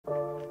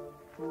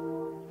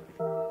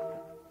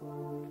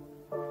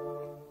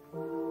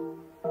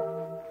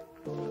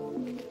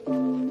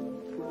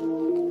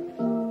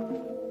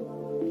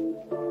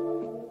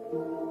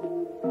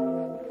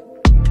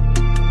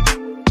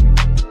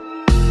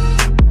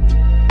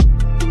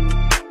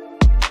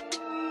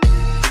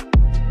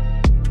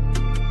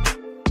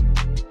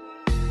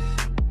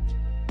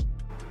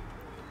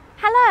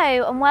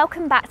Hello and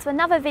welcome back to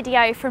another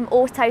video from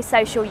Auto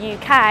Social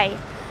UK.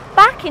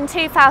 Back in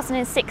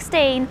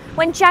 2016,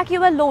 when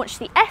Jaguar launched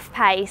the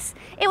F-pace,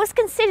 it was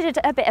considered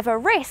a bit of a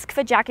risk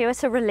for Jaguar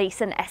to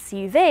release an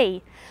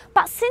SUV.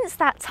 But since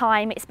that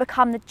time, it's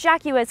become the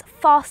Jaguar's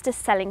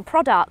fastest selling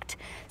product,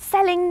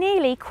 selling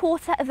nearly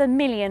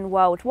 250,000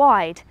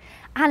 worldwide.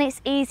 And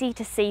it's easy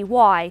to see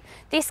why.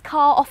 This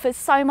car offers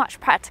so much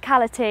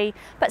practicality,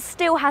 but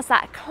still has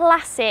that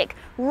classic,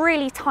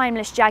 really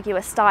timeless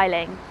Jaguar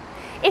styling.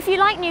 If you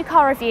like new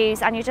car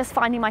reviews and you're just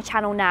finding my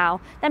channel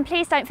now, then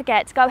please don't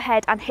forget to go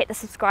ahead and hit the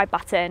subscribe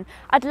button.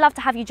 I'd love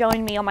to have you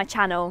join me on my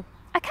channel.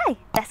 Okay,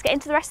 let's get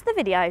into the rest of the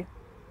video.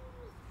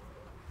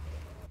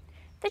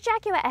 The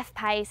Jaguar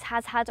F-pace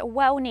has had a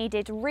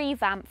well-needed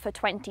revamp for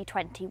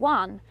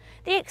 2021.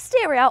 The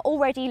exterior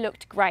already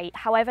looked great,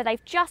 however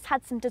they've just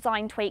had some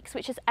design tweaks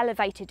which has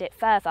elevated it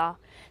further.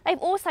 They've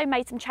also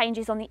made some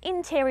changes on the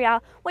interior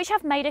which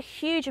have made a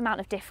huge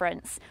amount of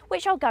difference,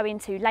 which I'll go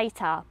into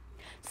later.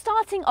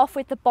 Starting off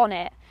with the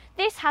bonnet,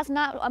 this has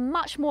now a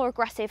much more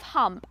aggressive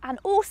hump, and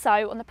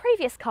also on the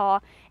previous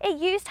car it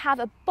used to have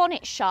a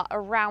bonnet shut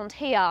around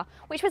here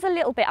which was a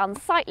little bit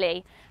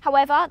unsightly.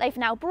 However, they've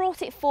now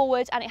brought it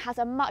forward and it has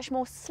a much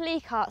more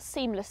sleeker,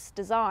 seamless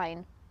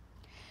design.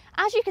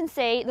 As you can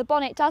see, the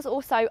bonnet does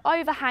also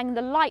overhang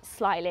the lights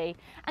slightly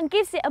and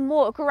gives it a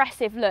more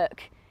aggressive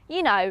look,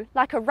 you know,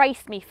 like a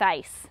race me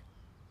face,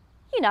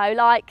 you know,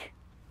 like...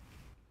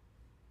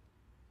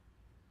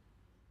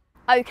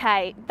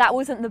 Okay, that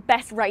wasn't the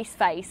best race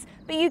face,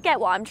 but you get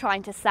what I'm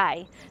trying to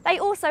say. They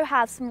also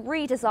have some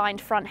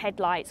redesigned front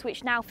headlights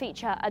which now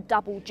feature a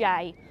double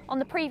J. On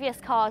the previous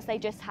cars they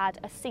just had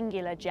a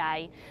singular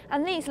J,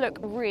 and these look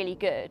really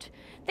good.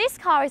 This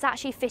car is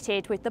actually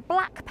fitted with the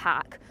black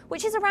pack,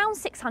 which is around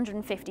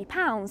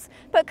 £650,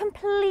 but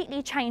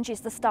completely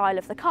changes the style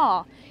of the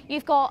car.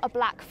 You've got a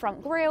black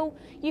front grille,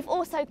 you've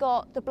also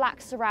got the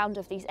black surround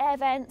of these air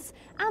vents,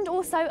 and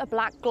also a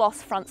black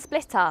gloss front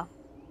splitter.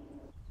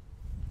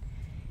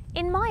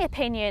 In my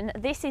opinion,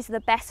 this is the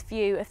best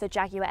view of the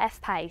Jaguar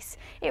F-pace.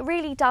 It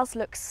really does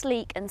look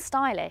sleek and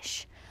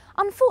stylish.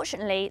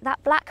 Unfortunately,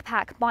 that black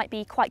pack might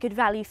be quite good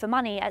value for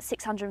money at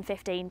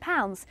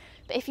 £615,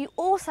 but if you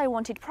also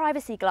wanted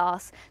privacy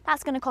glass,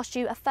 that's going to cost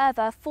you a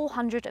further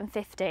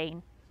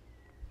 £415.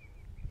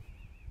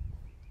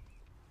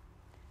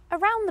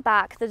 Around the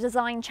back, the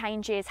design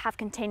changes have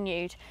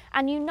continued,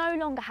 and you no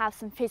longer have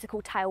some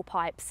physical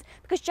tailpipes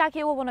because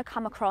Jaguar want to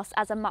come across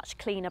as a much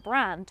cleaner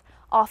brand.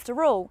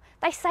 After all,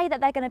 they say that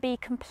they're going to be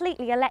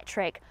completely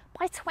electric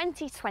by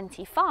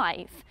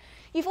 2025.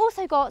 You've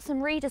also got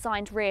some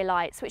redesigned rear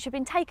lights which have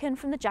been taken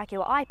from the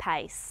Jaguar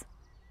I-Pace.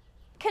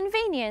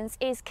 Convenience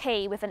is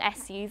key with an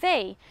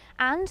SUV,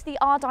 and the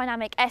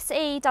R-Dynamic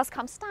SE does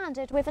come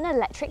standard with an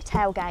electric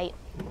tailgate.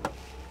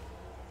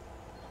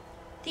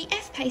 The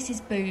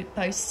F-pace's boot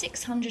boasts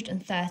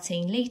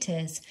 613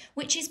 litres,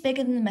 which is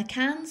bigger than the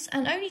Macan's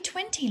and only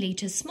 20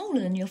 litres smaller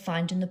than you'll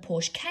find in the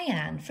Porsche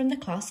Cayenne from the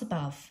class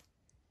above.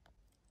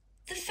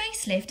 The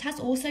facelift has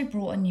also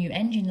brought a new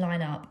engine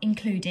lineup,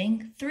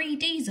 including 3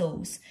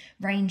 diesels,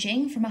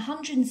 ranging from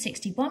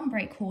 161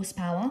 brake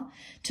horsepower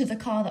to the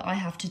car that I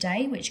have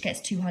today, which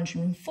gets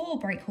 204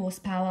 brake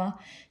horsepower,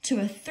 to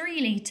a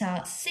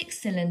 3-litre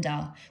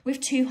 6-cylinder with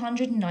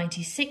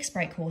 296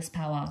 brake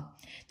horsepower.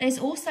 There's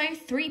also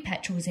 3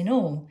 petrols in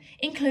all,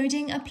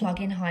 including a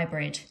plug-in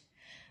hybrid.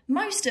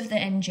 Most of the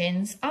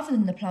engines, other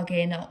than the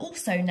plug-in, are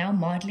also now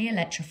mildly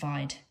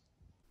electrified.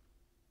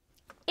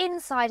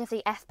 Inside of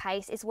the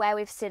F-pace is where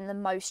we've seen the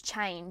most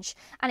change,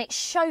 and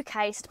it's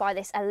showcased by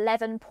this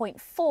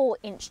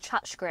 11.4-inch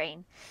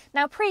touchscreen.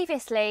 Now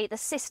previously the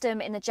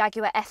system in the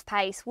Jaguar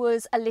F-pace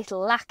was a little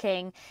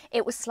lacking.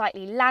 It was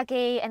slightly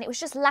laggy and it was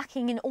just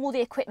lacking in all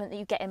the equipment that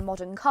you get in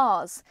modern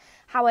cars.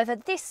 However,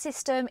 this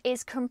system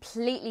is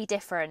completely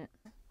different.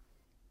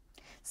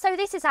 So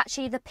this is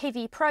actually the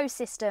Pivi Pro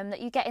system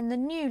that you get in the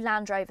new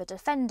Land Rover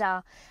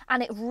Defender,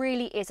 and it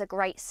really is a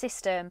great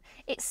system.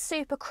 It's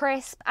super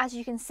crisp. As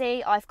you can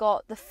see, I've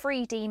got the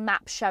 3D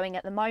map showing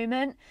at the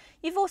moment.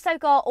 You've also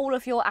got all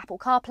of your Apple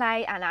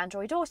CarPlay and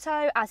Android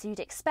Auto, as you'd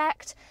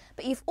expect,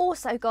 but you've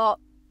also got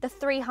the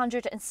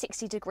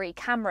 360-degree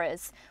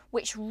cameras,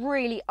 which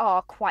really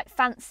are quite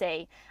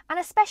fancy, and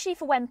especially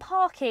for when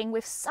parking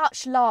with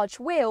such large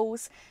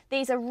wheels,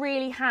 these are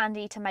really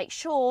handy to make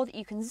sure that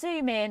you can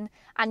zoom in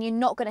and you're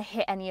not going to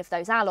hit any of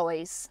those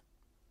alloys.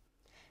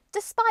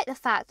 Despite the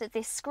fact that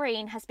this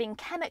screen has been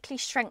chemically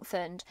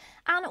strengthened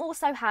and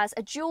also has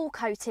a dual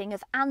coating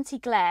of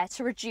anti-glare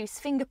to reduce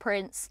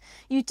fingerprints,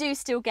 you do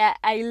still get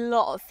a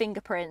lot of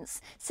fingerprints,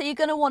 so you're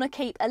going to want to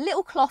keep a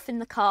little cloth in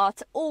the car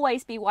to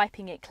always be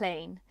wiping it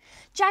clean.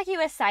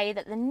 Jaguar say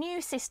that the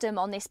new system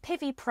on this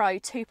Pivi Pro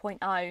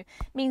 2.0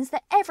 means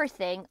that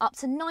everything, up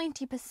to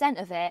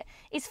 90% of it,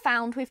 is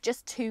found with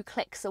just 2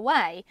 clicks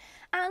away,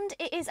 and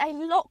it is a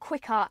lot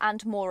quicker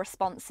and more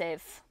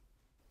responsive.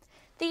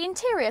 The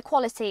interior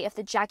quality of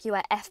the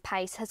Jaguar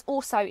F-pace has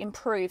also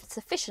improved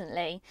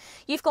sufficiently.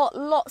 You've got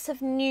lots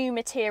of new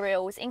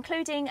materials,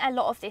 including a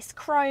lot of this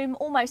chrome,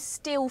 almost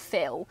steel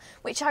feel,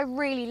 which I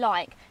really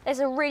like. There's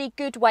a really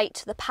good weight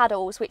to the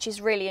paddles, which is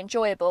really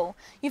enjoyable.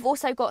 You've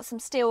also got some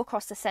steel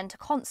across the centre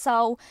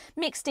console,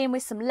 mixed in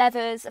with some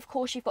leathers. Of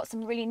course, you've got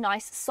some really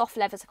nice soft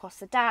leathers across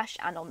the dash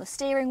and on the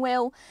steering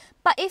wheel.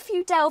 But if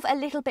you delve a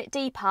little bit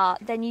deeper,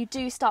 then you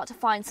do start to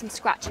find some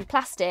scratchy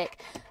plastic,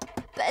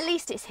 but at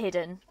least it's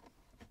hidden.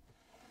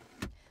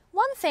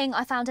 One thing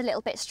I found a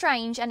little bit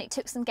strange, and it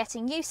took some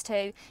getting used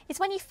to, is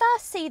when you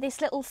first see this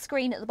little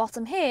screen at the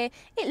bottom here,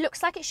 it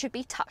looks like it should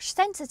be touch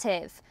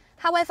sensitive.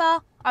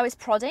 However, I was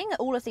prodding at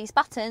all of these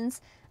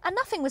buttons and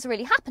nothing was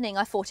really happening.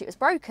 I thought it was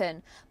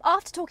broken.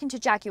 After talking to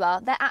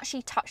Jaguar, they're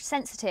actually touch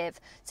sensitive,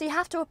 so you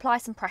have to apply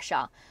some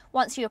pressure.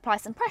 Once you apply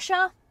some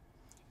pressure,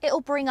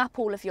 it'll bring up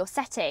all of your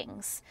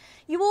settings.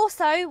 You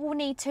also will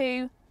need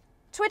to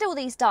twiddle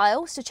these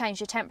dials to change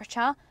your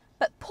temperature,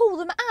 but pull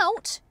them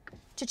out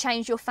to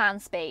change your fan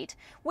speed,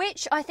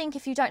 which I think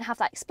if you don't have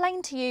that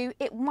explained to you,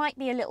 it might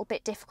be a little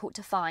bit difficult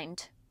to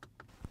find.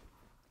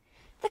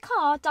 The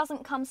car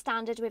doesn't come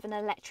standard with an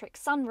electric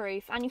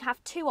sunroof, and you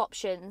have two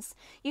options.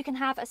 You can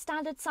have a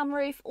standard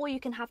sunroof, or you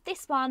can have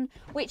this one,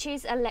 which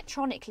is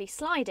electronically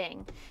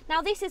sliding.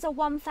 Now this is a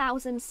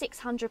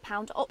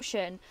 £1,600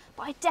 option,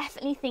 but I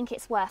definitely think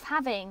it's worth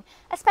having,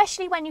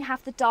 especially when you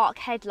have the dark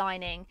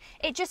headlining.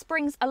 It just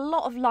brings a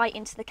lot of light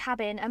into the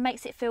cabin and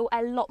makes it feel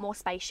a lot more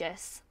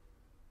spacious.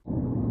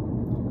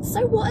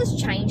 So what has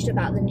changed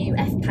about the new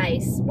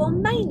F-pace? Well,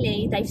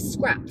 mainly they've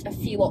scrapped a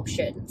few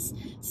options.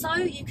 So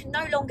you can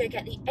no longer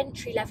get the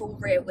entry-level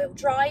rear-wheel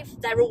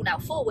drive, they're all now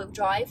four-wheel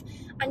drive,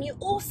 and you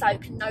also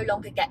can no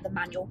longer get the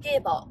manual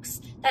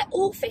gearbox. They're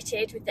all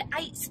fitted with the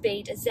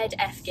 8-speed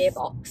ZF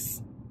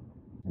gearbox.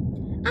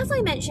 As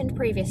I mentioned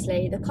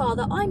previously, the car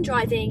that I'm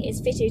driving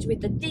is fitted with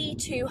the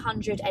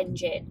D200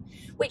 engine,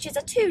 which is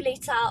a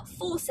 2-litre,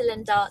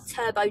 4-cylinder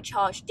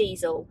turbocharged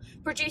diesel,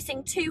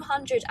 producing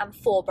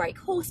 204 brake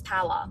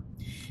horsepower.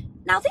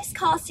 Now this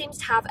car seems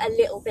to have a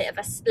little bit of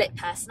a split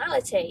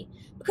personality,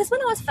 because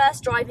when I was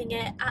first driving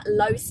it at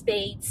low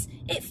speeds,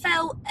 it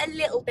felt a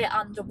little bit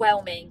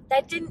underwhelming.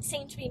 There didn't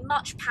seem to be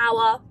much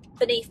power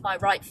beneath my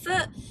right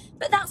foot,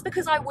 but that's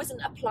because I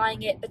wasn't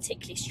applying it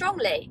particularly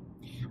strongly.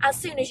 As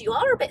soon as you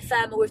are a bit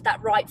firmer with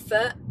that right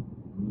foot,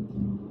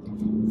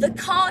 the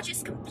car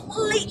just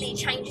completely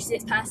changes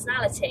its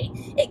personality.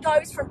 It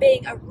goes from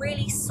being a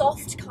really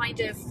soft kind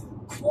of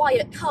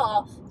quiet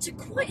car to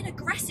quite an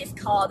aggressive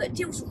car that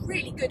deals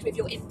really good with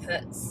your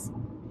inputs.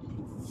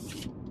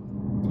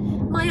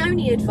 My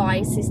only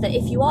advice is that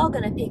if you are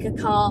going to pick a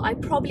car, I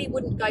probably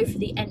wouldn't go for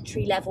the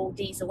entry-level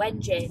diesel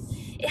engine.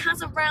 It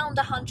has around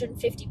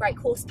 150 brake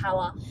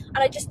horsepower, and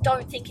I just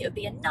don't think it would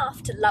be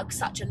enough to lug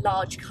such a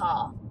large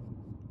car.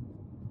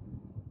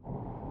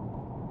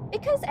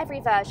 Because every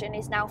version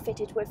is now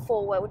fitted with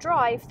four-wheel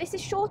drive, this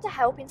is sure to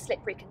help in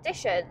slippery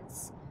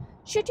conditions.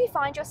 Should you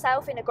find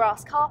yourself in a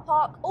grass car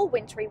park or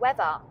wintry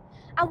weather?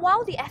 And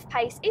while the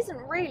F-pace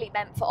isn't really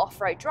meant for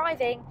off-road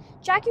driving,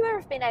 Jaguar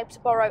have been able to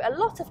borrow a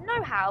lot of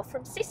know-how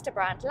from sister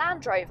brand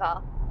Land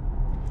Rover.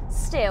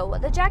 Still,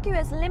 the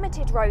Jaguar's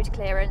limited road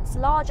clearance,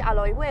 large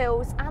alloy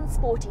wheels and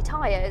sporty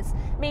tyres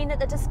mean that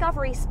the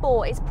Discovery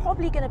Sport is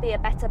probably going to be a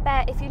better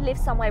bet if you live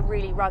somewhere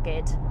really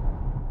rugged.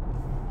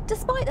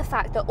 Despite the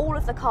fact that all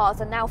of the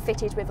cars are now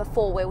fitted with a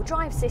four-wheel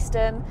drive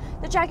system,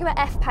 the Jaguar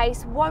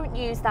F-pace won't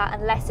use that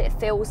unless it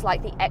feels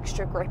like the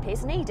extra grip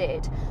is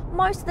needed.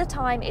 Most of the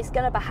time it's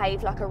going to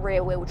behave like a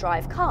rear-wheel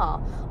drive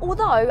car,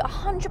 although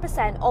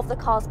 100% of the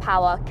car's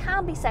power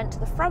can be sent to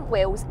the front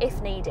wheels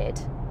if needed.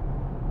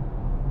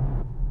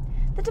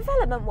 The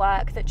development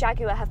work that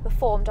Jaguar have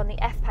performed on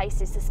the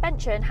F-pace's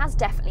suspension has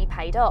definitely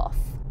paid off,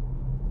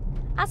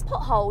 as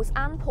potholes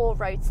and poor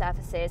road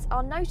surfaces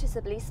are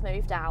noticeably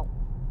smoothed out.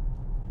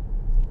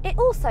 It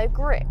also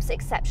grips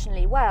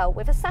exceptionally well,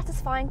 with a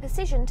satisfying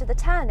precision to the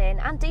turn-in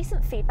and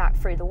decent feedback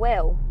through the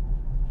wheel.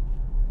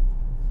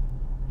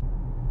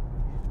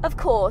 Of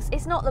course,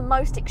 it's not the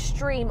most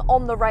extreme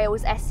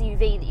on-the-rails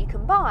SUV that you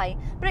can buy,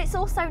 but it's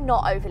also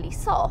not overly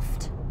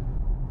soft.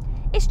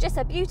 It's just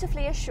a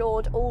beautifully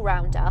assured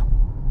all-rounder.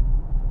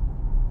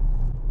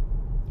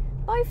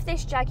 Both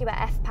this Jaguar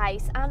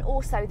F-pace and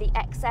also the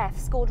XF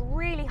scored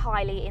really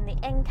highly in the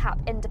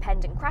NCAP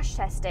independent crash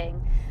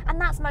testing, and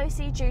that's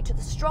mostly due to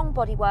the strong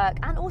bodywork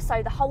and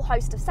also the whole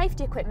host of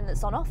safety equipment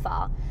that's on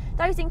offer.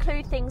 Those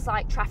include things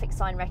like traffic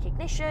sign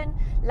recognition,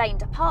 lane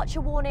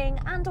departure warning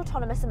and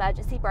autonomous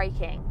emergency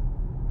braking.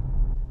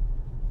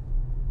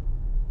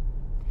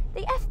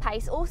 The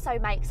F-pace also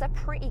makes a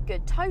pretty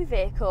good tow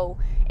vehicle.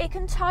 It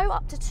can tow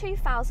up to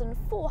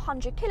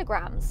 2,400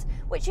 kilograms,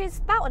 which is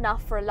about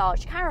enough for a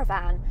large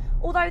caravan,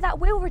 although that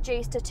will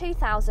reduce to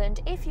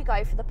 2,000 if you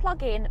go for the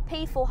plug-in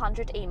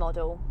P400e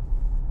model.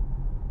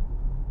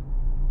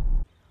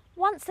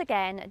 Once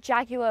again,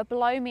 Jaguar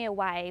blow me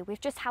away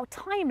with just how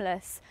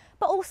timeless,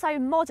 but also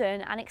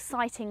modern and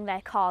exciting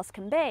their cars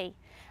can be.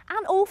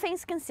 And all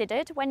things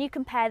considered, when you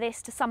compare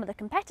this to some of the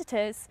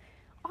competitors,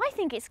 I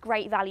think it's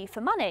great value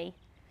for money.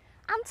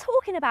 And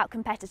talking about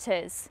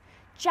competitors,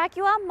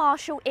 Jaguar,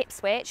 Marshall,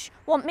 Ipswich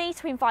want me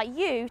to invite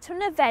you to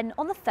an event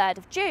on the 3rd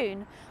of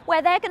June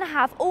where they're going to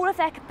have all of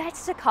their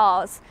competitor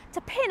cars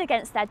to pin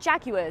against their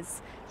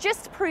Jaguars,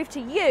 just to prove to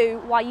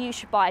you why you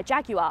should buy a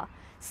Jaguar.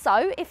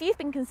 So if you've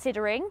been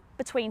considering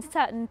between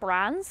certain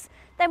brands,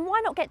 then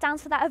why not get down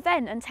to that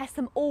event and test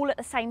them all at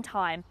the same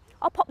time?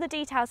 I'll pop the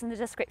details in the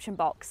description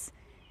box.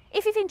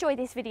 If you've enjoyed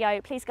this video,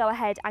 please go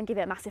ahead and give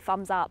it a massive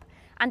thumbs up.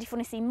 And if you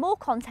want to see more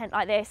content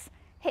like this,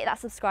 hit that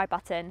subscribe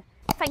button.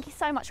 Thank you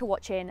so much for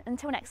watching.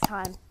 Until next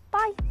time,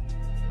 bye.